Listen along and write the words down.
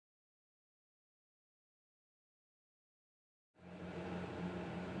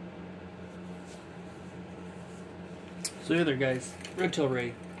So hey there guys, Redtail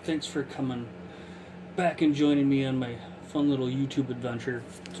Ray, thanks for coming back and joining me on my fun little YouTube adventure.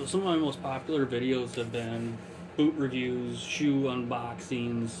 So some of my most popular videos have been boot reviews, shoe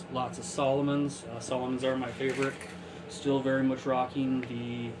unboxings, lots of Salomons. Salomons are my favorite. Still very much rocking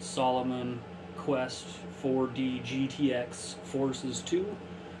the Salomon Quest 4D GTX Forces 2.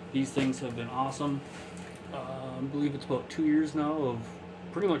 These things have been awesome. I believe it's about 2 years now of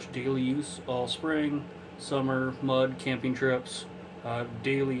pretty much daily use, all spring, summer, mud, camping trips,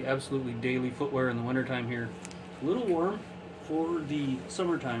 daily, absolutely daily footwear in the wintertime here. A little warm for the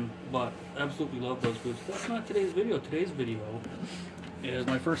summertime, but absolutely love those boots. That's not today's video. Today's video is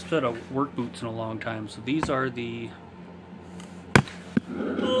my first set of work boots in a long time. So these are the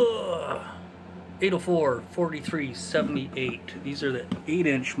 804 4378. These are the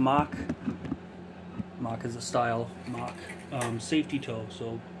 8-inch mock is a style, mock safety toe.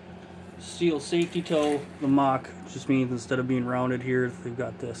 So steel safety toe. The mock just means instead of being rounded here, they've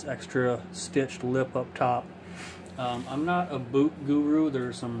got this extra stitched lip up top. I'm not a boot guru. There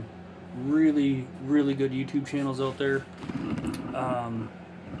are some really good YouTube channels out there, and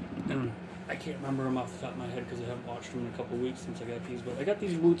I can't remember them off the top of my head because I haven't watched them in a couple of weeks since I got these. But I got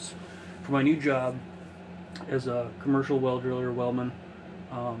these boots for my new job as a commercial well driller, wellman,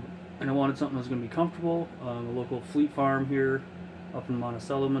 and I wanted something that was going to be comfortable. The local Fleet Farm here up in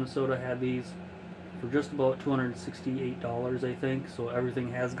Monticello, Minnesota had these for just about $268, I think. So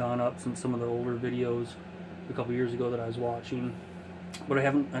everything has gone up since some of the older videos a couple years ago that I was watching. But I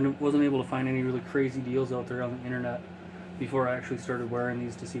wasn't able to find any really crazy deals out there on the internet before I actually started wearing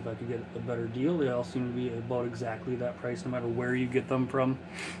these to see if I could get a better deal. They all seem to be about exactly that price, no matter where you get them from.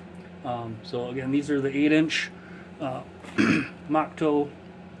 So again, these are the 8-inch mock toe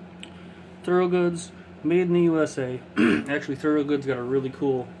Thorogoods, made in the USA. Actually, Thorogood's got a really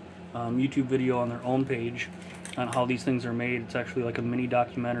cool YouTube video on their own page on how these things are made. It's actually like a mini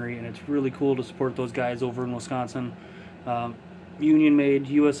documentary, and it's really cool to support those guys over in Wisconsin. Union made,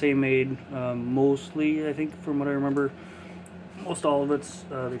 USA made, mostly, I think, from what I remember. Most all of it's,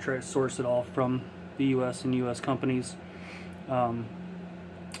 they try to source it all from the US and US companies.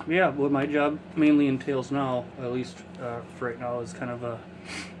 Yeah, what my job mainly entails now, at least for right now, is kind of a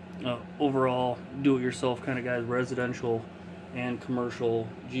overall do-it-yourself kind of guys, residential and commercial,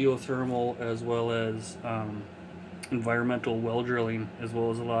 geothermal, as well as environmental well drilling, as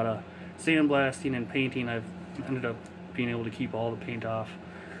well as a lot of sandblasting and painting. I've ended up being able to keep all the paint off.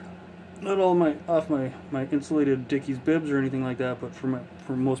 Not all off my insulated Dickies bibs or anything like that, but for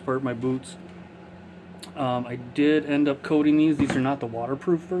the most part my boots. I did end up coating these. These are not the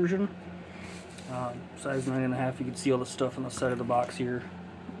waterproof version. Size 9.5. You can see all the stuff on the side of the box here.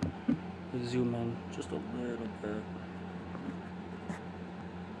 Zoom in just a little bit.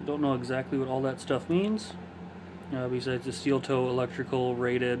 Don't know exactly what all that stuff means. Besides the steel toe, electrical,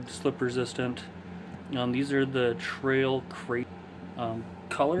 rated, slip resistant. These are the trail crate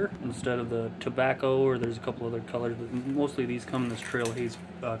color instead of the tobacco, or there's a couple other colors, but mostly these come in this trail haze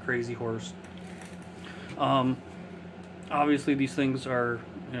crazy horse. Obviously these things are,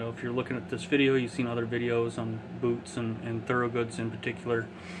 you know, if you're looking at this video, you've seen other videos on boots and Thorogoods in particular.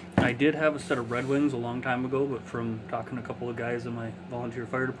 I did have a set of Red Wings a long time ago, but from talking to a couple of guys in my volunteer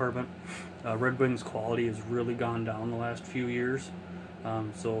fire department, Red Wings quality has really gone down the last few years.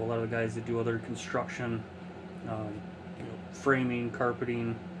 So a lot of the guys that do other construction, you know, framing,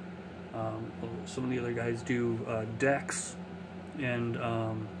 carpeting, some of the other guys do decks and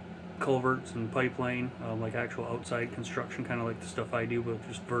culverts and pipeline, like actual outside construction, kind of like the stuff I do, but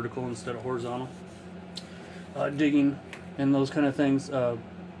just vertical instead of horizontal. Digging and those kind of things.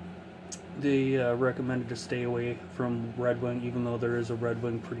 They recommended to stay away from Red Wing, even though there is a Red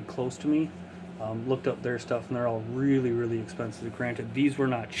Wing pretty close to me. Looked up their stuff, and they're all really expensive. Granted, these were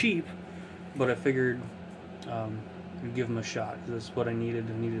not cheap, but I figured I'd give them a shot. This is what I needed.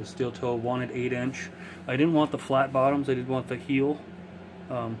 I needed a steel toe, wanted 8-inch. I didn't want the flat bottoms. I did want the heel,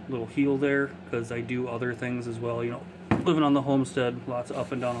 little heel there, because I do other things as well. You know, living on the homestead, lots of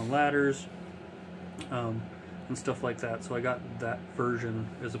up and down on ladders, and stuff like that. So I got that version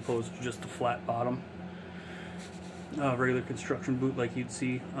as opposed to just the flat bottom. Regular construction boot like you'd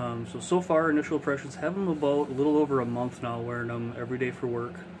see. So far, initial impressions, have them about a little over a month now, wearing them every day for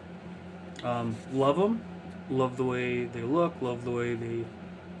work. Love them. Love the way they look. Love the way they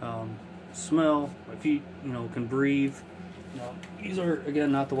smell. My feet, you know, can breathe. These are,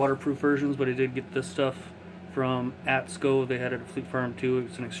 again, not the waterproof versions, but I did get this stuff from Atsko. They had it at Fleet Farm too.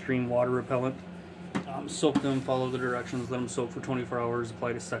 It's an extreme water repellent. Soak them, follow the directions, let them soak for 24 hours,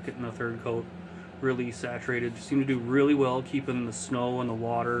 applied a second and a third coat. Really saturated. Seem to do really well keeping the snow and the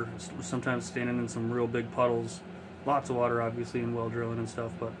water, sometimes standing in some real big puddles, Lots of water, obviously, in well drilling and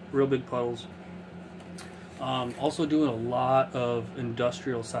stuff, but real big puddles. Also doing a lot of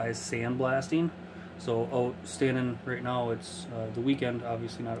industrial size sandblasting. So standing right now, it's the weekend,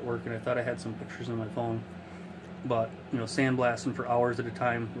 obviously not at work, and I thought I had some pictures on my phone. But, you know, sandblasting for hours at a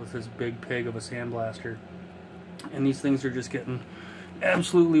time with this big pig of a sandblaster. And these things are just getting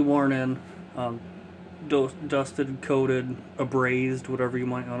absolutely worn in, dusted, coated, abrased, whatever you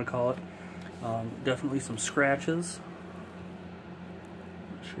might want to call it. Definitely some scratches.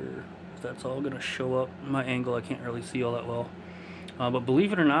 Not sure if that's all going to show up. My angle, I can't really see all that well. But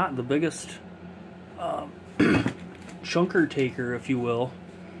believe it or not, the biggest chunker taker, if you will,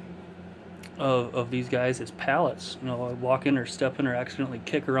 of these guys is pallets. You know, I walk in or step in or accidentally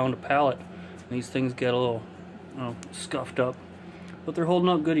kick around a pallet, and these things get a little, you know, scuffed up. But they're holding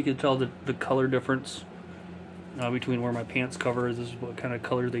up good. You can tell the color difference between where my pants cover is. This is what kind of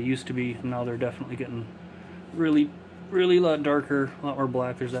color they used to be, and now they're definitely getting really a lot darker, a lot more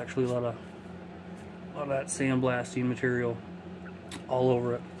black. There's actually a lot of that sandblasting material all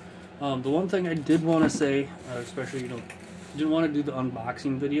over it. The one thing I did want to say, especially, you know, didn't want to do the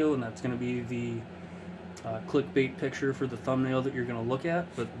unboxing video, and that's going to be the clickbait picture for the thumbnail that you're going to look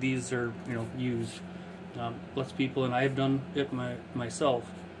at, but these are, you know, used. Lots of people, and I have done it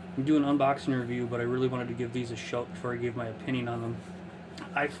myself. I'm doing an unboxing review, but I really wanted to give these a shot before I gave my opinion on them.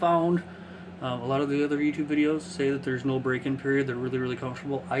 I found a lot of the other YouTube videos say that there's no break-in period, they're really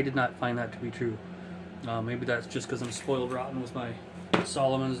comfortable. I did not find that to be true. Maybe that's just because I'm spoiled rotten with my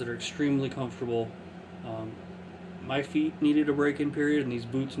Solomons that are extremely comfortable. My feet needed a break-in period, and these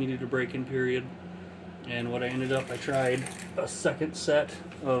boots needed a break-in period. And what I ended up, I tried a second set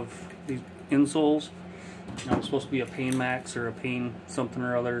of these insoles. It was supposed to be a Pain Max or a Pain something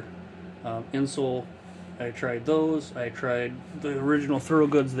or other insole. I tried those. I tried the original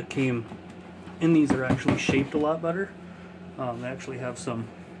Thorogoods that came in. These are actually shaped a lot better. They actually have some,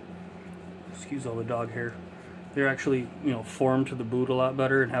 excuse all the dog hair, they're actually, you know, formed to the boot a lot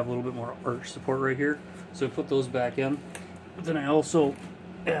better and have a little bit more arch support right here. So I put those back in. But then I also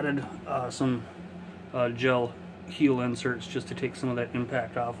added some gel heel inserts just to take some of that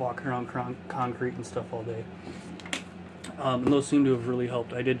impact off walking around concrete and stuff all day. And those seem to have really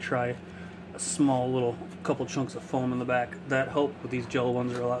helped. I did try a small little couple chunks of foam in the back. That helped, but these gel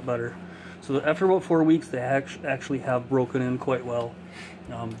ones are a lot better. So after about 4 weeks, they actually have broken in quite well.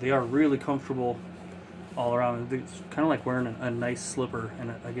 They are really comfortable all around. It's kind of like wearing a nice slipper.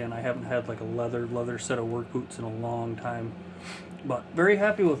 And again, I haven't had like a leather set of work boots in a long time, but very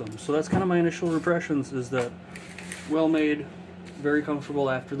happy with them. So that's kind of my initial impressions, is that well made, very comfortable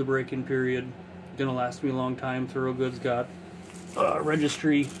after the break-in period, gonna last me a long time. Thorogood's got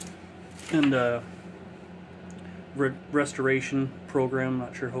registry and restoration program.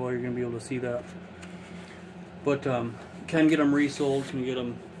 Not sure how well you're gonna be able to see that, but can get them resold, can get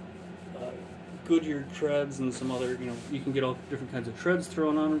them Goodyear treads and some other, you know, you can get all different kinds of treads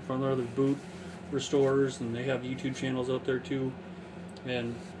thrown on them from other boot restorers, and they have YouTube channels out there too.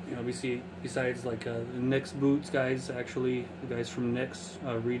 And you know, we see, besides like the Nix boots guys, actually the guys from Nix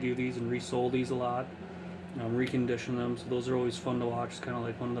redo these and resole these a lot, recondition them. So those are always fun to watch. It's kind of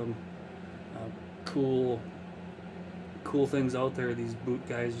like one of them cool things out there. These boot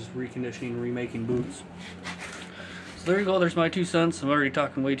guys just reconditioning, remaking boots. So there you go. There's my 2 cents. I'm already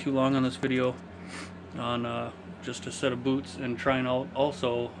talking way too long on this video on just a set of boots, and trying out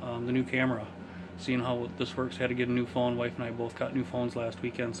also the new camera. Seeing how this works. Had to get a new phone. Wife and I both got new phones last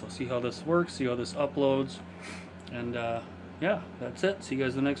weekend, so see how this works, see how this uploads, and yeah, that's it. See you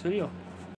guys in the next video.